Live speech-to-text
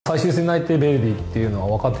最終戦内定ベルディっていうの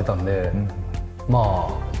は分かってたんで、ま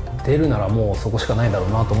あ出るならもうそこしかないだろう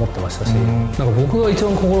なと思ってましたし、なんか僕が一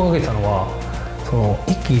番心がけてたのはその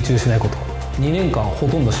一喜一憂しないこと。2年間ほ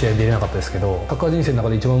とんど試合出れなかったですけど、サッカー人生の中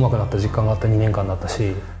で一番上手くなった実感があった2年間だった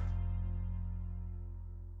し、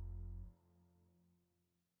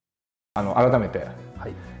改めて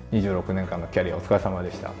26年間のキャリアお疲れ様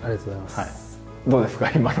でした。ありがとうございます、はい、どうです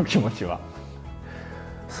か今の気持ちは。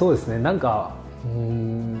そうですね、なんか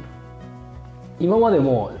今まで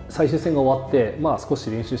も最終戦が終わって、まあ、少し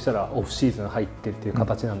練習したらオフシーズン入ってっていう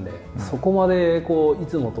形なんで、そこまでこうい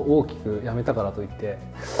つもと大きくやめたからといって、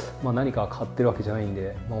まあ、何か変わってるわけじゃないん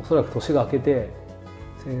で、まあ、おそらく年が明けて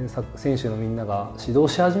選手のみんなが指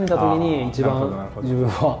導し始めた時に一番自分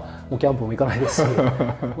はもうキャンプも行かないですし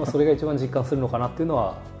まあそれが一番実感するのかなっていうの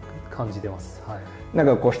は感じてます、はい、なん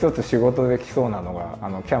かこう一つ仕事できそうなのが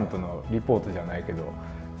キャンプのリポートじゃないけど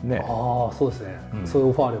ね、ああそうですね、そういう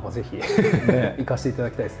オファーあればぜひ行かせていただ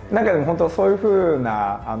きたいですね。なんかでも本当そういう風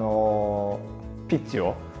なピッチ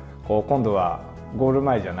をこう今度はゴール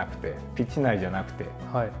前じゃなくてピッチ内じゃなくて、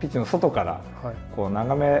はい、ピッチの外からこう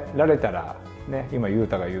眺められたら、ね、今雄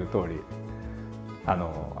太が言う通り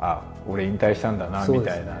俺引退したんだなみ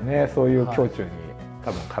たいなね、そういう胸中に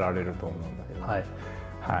多分駆られると思うんだけど、はい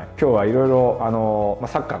はい、今日はいろいろ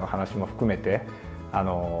サッカーの話も含めてい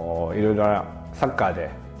ろいろサッカー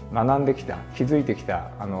で学んできた気づいてき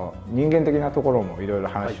た人間的なところもいろいろ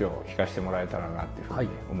話を聞かせてもらえたらなっていうふうに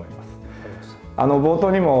思います、はい、冒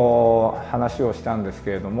頭にも話をしたんですけ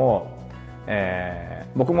れども、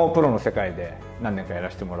僕もプロの世界で何年かや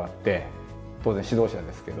らせてもらって当然指導者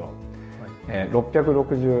ですけど、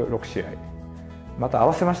666試合また合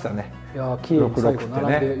わせましたね。いや綺麗に最後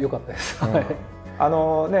並んでよかったです、は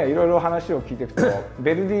いね、いろいろ話を聞いていくと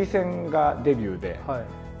ベルディ戦がデビューで、はい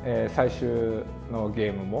最終のゲ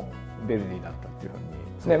ームもベルディだったっていう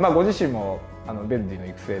ふうに、ねまあ、ご自身もベルディの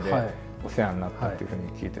育成でお世話になったっていうふうに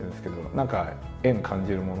聞いてるんですけど、なんか縁感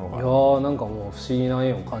じるものが。いやーなんかもう不思議な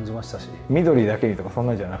縁を感じましたし、緑だけにとかそん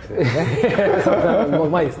なんじゃなくてねう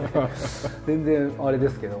まいですね全然あれで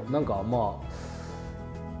すけど、なんかま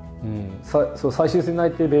あ、そう最終戦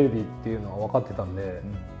内定ベルディっていうのは分かってたんで、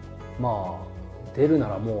まあ出るな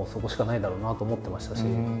らもうそこしかないだろうなと思ってましたし、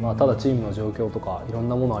まあ、ただチームの状況とかいろん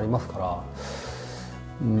なものありますか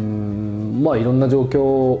ら、まあいろんな状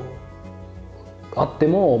況あって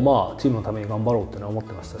も、まあ、チームのために頑張ろうっていうのは思っ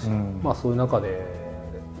てましたし、まあ、そういう中で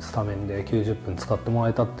スタメンで90分使ってもら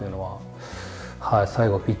えたっていうのは、はい、最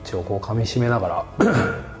後ピッチをこう噛みしめながら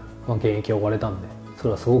まあ現役を終われたんで、それ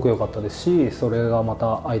はすごく良かったですし、それがま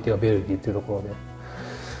た相手がベルディっていうところで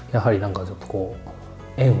やはりなんかちょっとこう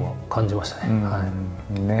縁を感じましたね。は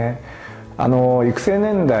いね、育成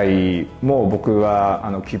年代も僕は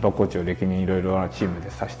キーパーコーチを歴任いろいろなチーム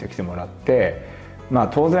でさせてきてもらって、まあ、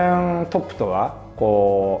当然トップとは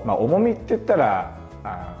こう、まあ、重みって言ったら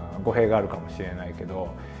語弊があるかもしれないけど、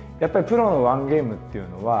やっぱりプロのワンゲームっていう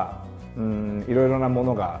のはいろいろなも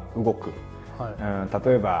のが動く、はい、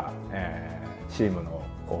例えば、チームの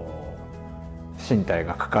こう身体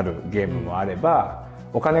がかかるゲームもあれば、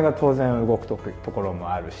お金が当然動くところ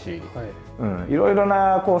もあるし、いろいろ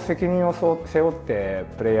なこう責任を背負って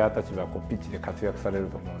プレイヤーたちはこうピッチで活躍される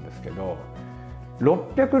と思うんですけど、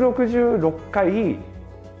666回、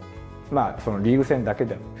まあそのリーグ戦だけ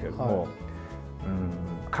だけども、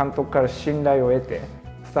監督から信頼を得て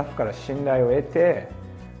スタッフから信頼を得て、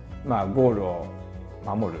まあ、ゴールを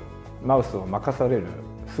守るマウスを任される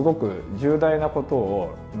すごく重大なこと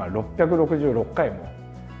を、まあ、666回も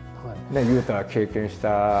ね、雄太は経験し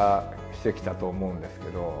てきたと思うんですけ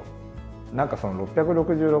ど、なんかその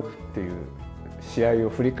666っていう試合を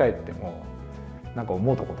振り返ってもなんか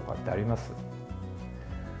思うところとかってあります？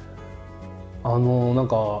なん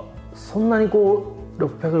かそんなにこう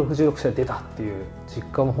666試合出たっていう実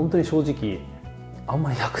感も本当に正直あん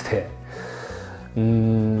まりなくて、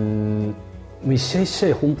一試合一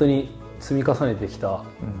試合本当に積み重ねてきた、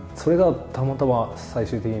それがたまたま最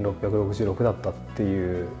終的に666だったって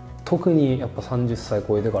いう。特にやっぱ30歳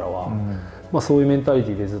超えてからは、まあ、そういうメンタリ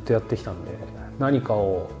ティーでずっとやってきたんで、何か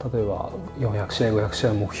を例えば400試合500試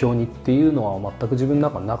合を目標にっていうのは全く自分の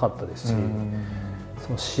中になかったですし、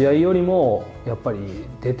その試合よりもやっぱり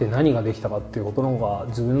出て何ができたかっていうことの方が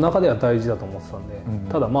自分の中では大事だと思ってたんで、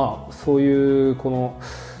ただまあそういうこの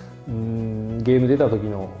ゲーム出た時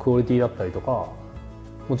のクオリティだったりとか、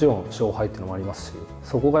もちろん勝敗っていうのもありますし、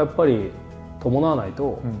そこがやっぱり伴わない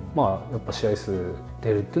と、まあやっぱ試合数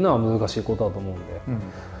出るっていうのは難しいことだと思うんで、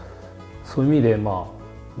そういう意味でま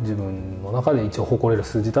あ自分の中で一応誇れる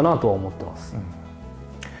数字だなとは思ってます。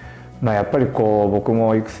やっぱりこう僕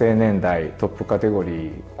も育成年代トップカテゴリ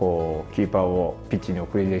ーこうキーパーをピッチに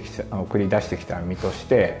送り出してきた身とし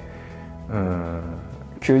て、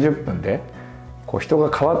90分でこう人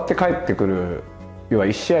が変わって帰ってくる、要は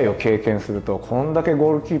1試合を経験するとこんだけ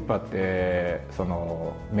ゴールキーパーってそ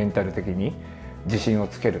のメンタル的に自信を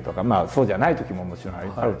つけるとか、そうじゃない時ももちろん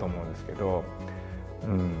あると思うんですけど、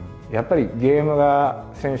やっぱりゲームが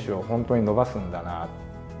選手を本当に伸ばすんだな、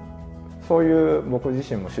そういう僕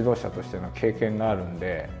自身も指導者としての経験があるん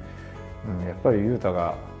で、やっぱり雄太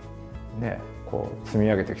がねこう積み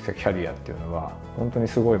上げてきたキャリアっていうのは本当に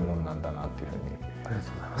すごいもんなんだなっていうふうにありがと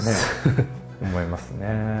うございます、思います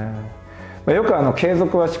ね。よく継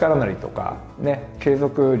続は力なりとか、継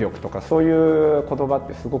続力とかそういう言葉っ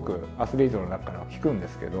てすごくアスリートの中からは聞くんで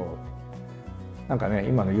すけど、なんかね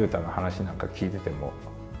今の雄太の話なんか聞いてても、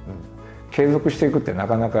継続していくってな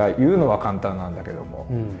かなか言うのは簡単なんだけども、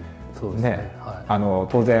そうですね、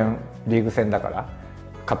当然リーグ戦だから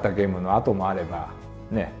勝ったゲームの後もあれば、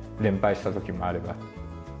連敗した時もあれば、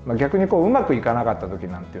逆にうまくいかなかった時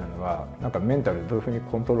なんていうのはなんかメンタルどういうふうに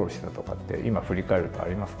コントロールしてたとかって今振り返るとあ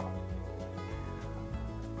りますか？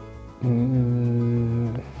そうで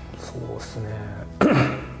すね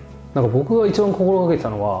なんか僕が一番心がけてた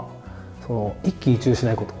のはその一喜一憂し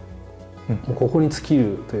ないこと、もうここに尽き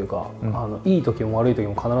るというか、いい時も悪い時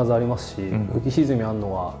も必ずありますし、浮き沈みある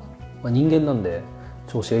のは、人間なんで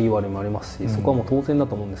調子がいい悪いもありますし、そこはもう当然だ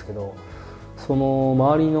と思うんですけど、その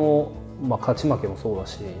周りの、勝ち負けもそうだ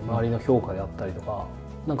し周りの評価であったりとか、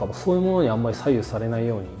なんかもうそういうものにあんまり左右されない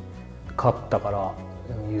ように、勝ったから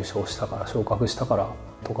優勝したから昇格したから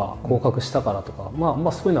とか降格したからとか、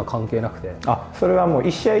そういうのは関係なくて、それはもう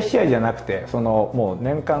一試合一試合じゃなくてもう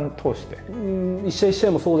年間通して、一試合一試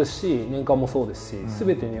合もそうですし年間もそうですし、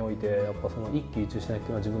全てにおいてやっぱその一喜一憂しないってい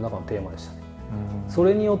うのは自分の中のテーマでしたね。そ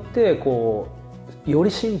れによってこうよ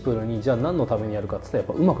りシンプルに、じゃあ何のためにやるかって言っ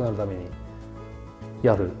たらやっぱ上手くなるために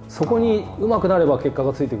やる、そこに上手くなれば結果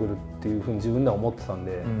がついてくるっていうふうに自分では思ってたん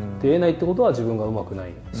で、出れないってことは自分が上手くな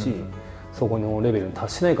いし、そこのレベルに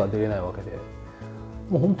達しないから出れないわけで、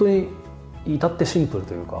もう本当に至ってシンプル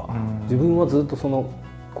というか、自分はずっとその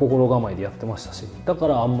心構えでやってましたし、だか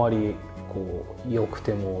らあんまりこう良く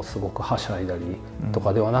てもすごくはしゃいだりと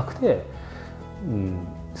かではなくて、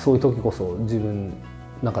そういう時こそ自分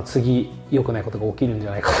なんか次良くないことが起きるんじ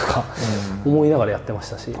ゃないかとか思いながらやってまし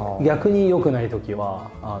たし、逆に良くない時は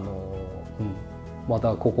ま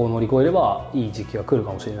たここを乗り越えればいい時期が来る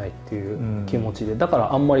かもしれないっていう気持ちで、だか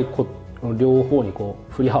らあんまり両方にこ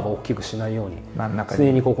う振り幅を大きくしないように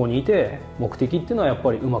常にここにいて、目的っていうのはやっ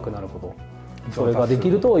ぱり上手くなること、それができ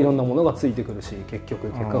るといろんなものがついてくるし、結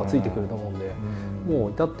局結果がついてくると思うんで、も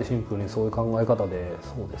う至ってシンプルにそういう考え方で、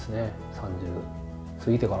そうですね30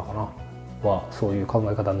過ぎてからかなはそういう考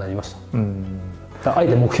え方になりました。あえ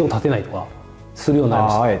て目標を立てないとかするようになりま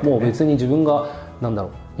した。もう別に自分が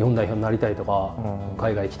日本代表になりたいとか、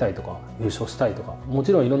海外行きたいとか優勝したいとか、も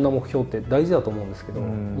ちろんいろんな目標って大事だと思うんですけど、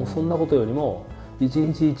もうそんなことよりも一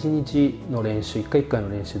日一日の練習、一回一回の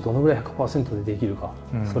練習どのぐらい 100% でできるか、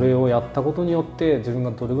それをやったことによって自分が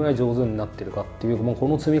どれぐらい上手になってるかっていう、もうこ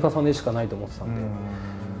の積み重ねしかないと思ってたんで、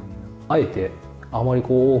あえてあまり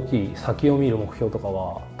大きい先を見る目標とか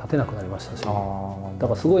は立てなくなりましたし、だか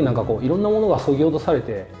らすごいいろんなものが削ぎ落とされ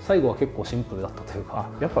て、最後は結構シンプルだったというか。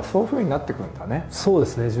やっぱそういう風になってくるんだね。そうで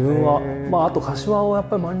すね、自分はあと柏をやっ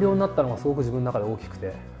ぱり満了になったのがすごく自分の中で大きく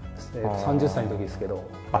て、30歳の時ですけど、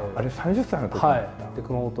あれ30歳の時で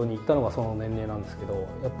熊本に行ったのがその年齢なんですけど、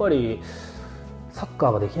やっぱりサッカ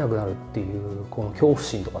ーができなくなるっていうこの恐怖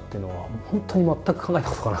心とかっていうのは本当に全く考えた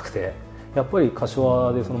ことがなくて、やっぱり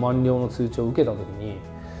柏でその満了の通知を受けた時に、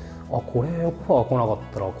これオファー来なかっ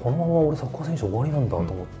たらこのまま俺サッカー選手終わりなんだと思っ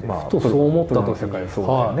て、ふとそう思った時に、そ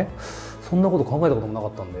んなこと考えたこともなか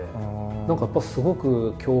ったんで、なんかやっぱすご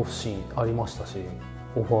く恐怖心ありましたし、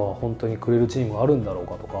オファー本当にくれるチームがあるんだろう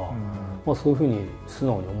かとか、そういうふうに素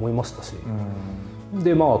直に思いましたし、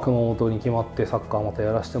で熊本に決まってサッカーまた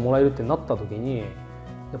やらせてもらえるってなった時に、や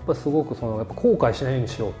っぱりすごくやっぱ後悔しないように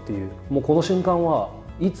しようっていう、もうこの瞬間は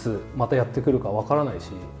いつまたやってくるかわからない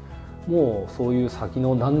し、もうそういう先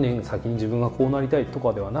の何年先に自分がこうなりたいと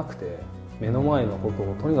かではなくて、目の前のこと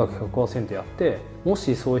をとにかく 100% やって、も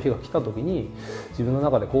しそういう日が来た時に自分の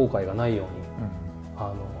中で後悔がないよ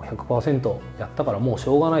うに、100% やったからもうし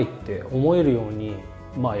ょうがないって思えるように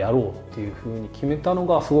やろうっていうふうに決めたの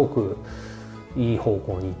が、すごくいい方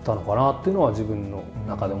向に行ったのかなっていうのは自分の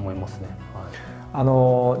中で思いますね。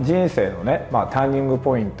人生のね、ターニング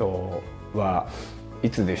ポイントはい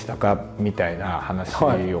つでしたかみたいな話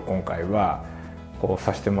を今回は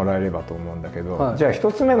させてもらえればと思うんだけど、じゃあ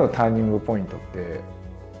一つ目のターニングポイントって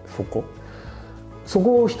そこ？そ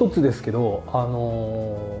こ一つですけど、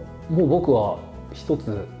もう僕は一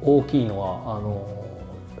つ大きいのは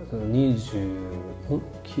20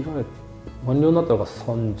切られ満了になったのが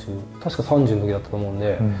30、確か30の時だったと思うん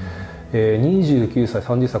で、29歳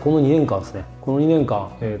30歳この2年間ですね。この2年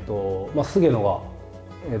間、菅野が、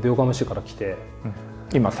横浜市から来て、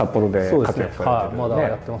今札幌で活躍されてる、はい、まだ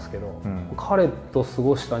やってますけど、彼と過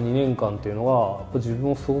ごした2年間っていうのが自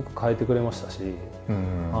分をすごく変えてくれましたし、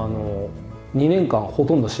2年間ほ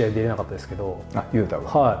とんど試合出れなかったですけど、雄太が、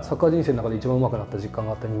はい、サッカー人生の中で一番上手くなった実感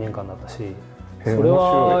があった2年間だったし、それ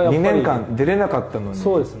はやっぱり2年間出れなかったのに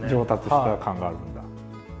上達した感があるんだ。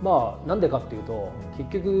まあなんでかっていうと、結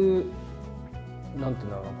局なんていうん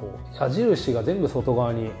だろうな、こう矢印が全部外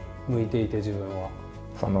側に向いていて、自分は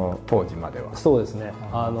その当時まではそうですね。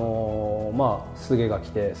菅が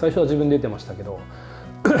来て最初は自分で出てましたけど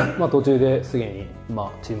途中で菅に、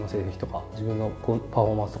チームの成績とか自分のパフ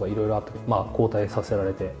ォーマンスとかいろいろあって、交代させら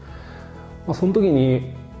れて、その時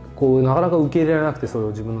にこうなかなか受け入れられなくて、それを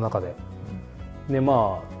自分の中で、で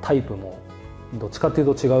タイプもどっちかってい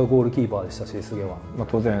うと違うゴールキーパーでしたし、菅は、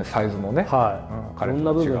当然サイズもね、いろん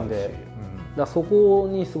な部分で、そこ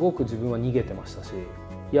にすごく自分は逃げてましたし、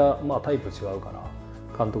いやタイプ違うから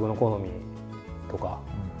監督の好みとか、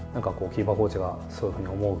なんかこうキーパーコーチがそういうふうに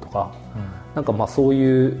思うとか、なんかそう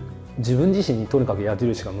いう自分自身にとにかく矢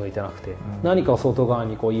印が向いてなくて、何か外側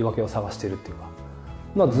にこう言い訳を探してるっていう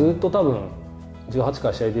か、ずっと多分18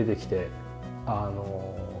回試合出てきて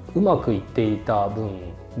うまくいっていた分、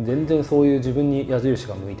全然そういう自分に矢印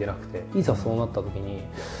が向いてなくて、いざそうなった時に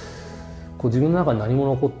こう自分の中に何も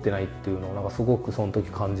残ってないっていうのをなんかすごくその時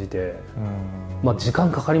感じて、時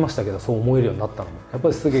間かかりましたけど、そう思えるようになったのもやっぱ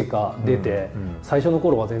り菅が出て、最初の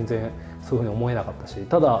頃は全然そういうふうに思えなかったし、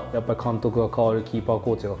ただやっぱり監督が変わる、キーパー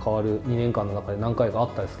コーチが変わる2年間の中で何回かあ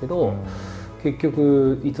ったんですけど、結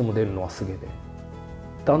局いつも出るのは菅で、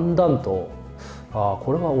だんだんとこ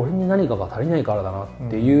れは俺に何かが足りないからだなっ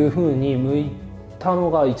ていうふうに向いた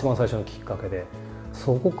のが一番最初のきっかけで、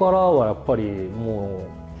そこからはやっぱりも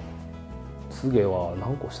う菅は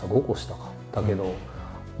何個した5個したかだけど、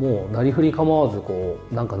もうなりふり構わずこ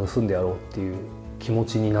うなんか盗んでやろうっていう気持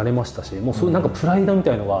ちになれましたし、もうそういうなんかプライドみ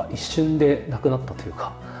たいのが一瞬でなくなったという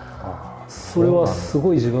か、それはす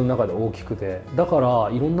ごい自分の中で大きくて、だか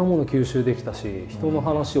らいろんなもの吸収できたし、人の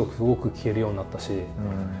話をすごく聞けるようになったし、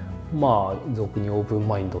俗にオープン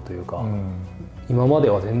マインドというか、今まで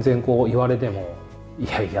は全然こう言われてもい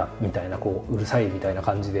やいやみたいな、こううるさいみたいな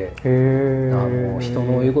感じで、人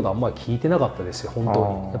の言うことあんまり聞いてなかったですよ。本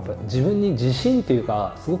当にやっぱ自分に自信っていう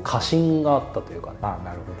か、すごく過信があったというかね。な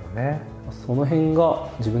るほどね。その辺が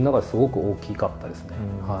自分の中ですごく大きかったですね。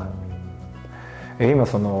今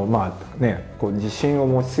そのこう自信を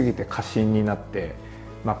持ちすぎて過信になって、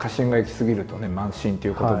過信が行き過ぎるとね、慢心と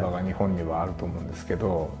いう言葉が日本にはあると思うんですけ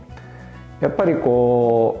ど、やっぱり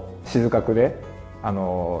こう静学で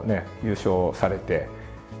優勝されて、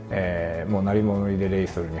もう鳴り物入りでレイ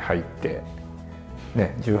ソルに入って、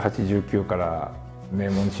18、19から名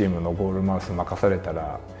門チームのゴールマウス任された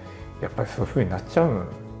ら、やっぱりそういう風になっちゃうん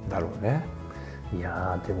だろうね。い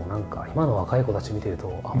やでもなんか今の若い子たち見てる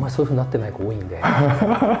とあんまりそういう風になってない子多いんで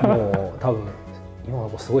もう多分今の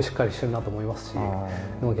子すごいしっかりしてるなと思いますし、で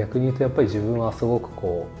も逆に言うとやっぱり自分はすごく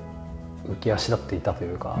こう浮き足立っていたと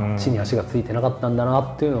いうか、地に足がついてなかったんだな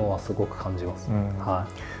っていうのはすごく感じます。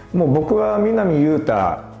もう僕は南雄太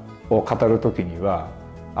を語る時には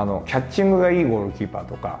キャッチングがいいゴールキーパー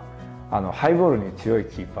とか、ハイボールに強い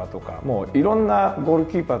キーパーとか、もういろんなゴール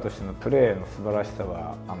キーパーとしてのプレーの素晴らしさ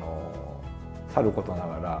はさることな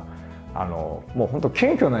がら、もう本当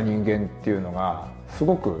謙虚な人間っていうのがす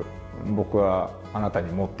ごく僕はあなたに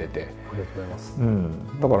持ってて、ありがとうございます。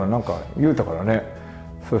だからなんか雄太からね、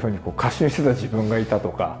そういうふうにこう過信してた自分がいたと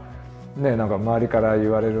か、なんか周りから言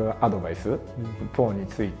われるアドバイス等に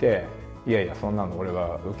ついて、いやいやそんなの俺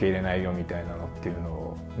は受け入れないよみたいなのっていうの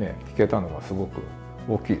を聞けたのがすごく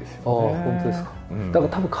大きいですよね。本当ですか。だから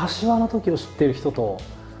多分柏の時を知ってる人と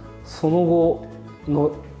その後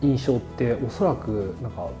の印象っておそらくな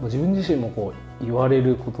んか自分自身もこう言われ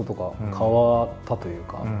ることとか変わったという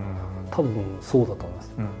か、多分そうだと思いま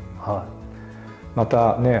す。ま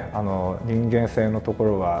たね、人間性のとこ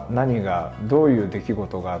ろは何がどういう出来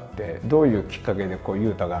事があって、どういうきっかけでこう雄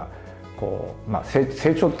太がこう、成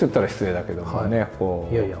長って言ったら失礼だけどもね、こ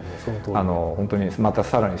う本当にまた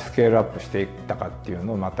さらにスケールアップしていったかっていう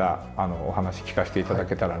のをまたお話聞かせていただ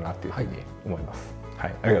けたらなというふうに思います。あ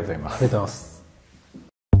りがとうございます。ありがとうござい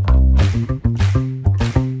ます。